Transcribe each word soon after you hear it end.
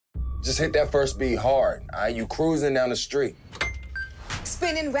Just hit that first beat hard, all right? You cruising down the street.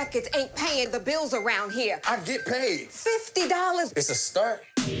 Spinning records ain't paying the bills around here. I get paid. $50. It's a start.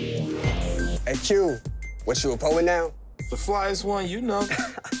 Hey, Q, what, you a poet now? The flyest one, you know.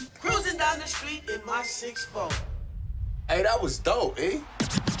 Cruising down the street in my 6'4". Hey, that was dope, eh?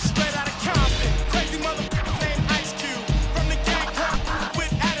 Straight out of Compton, crazy motherfucker named Ice Cube. From the gang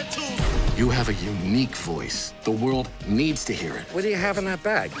with attitude. You have a unique voice. The world needs to hear it. What do you have in that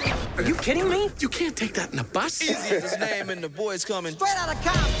bag? Are you kidding me? You can't take that in a bus. Easy as his name and the boys coming. Straight out of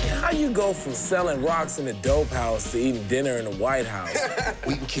Compton. How you go from selling rocks in the dope house to eating dinner in the White House?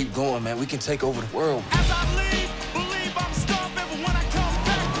 We can keep going, man. We can take over the world. As I leave, believe I'm stumped, but when I come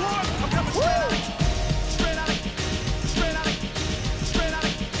back, boy, I'm coming straight out of,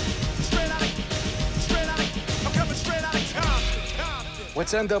 I'm coming straight out of Compton.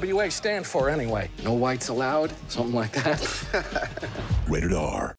 What's N.W.A. stand for anyway? No whites allowed? Something like that. Rated R.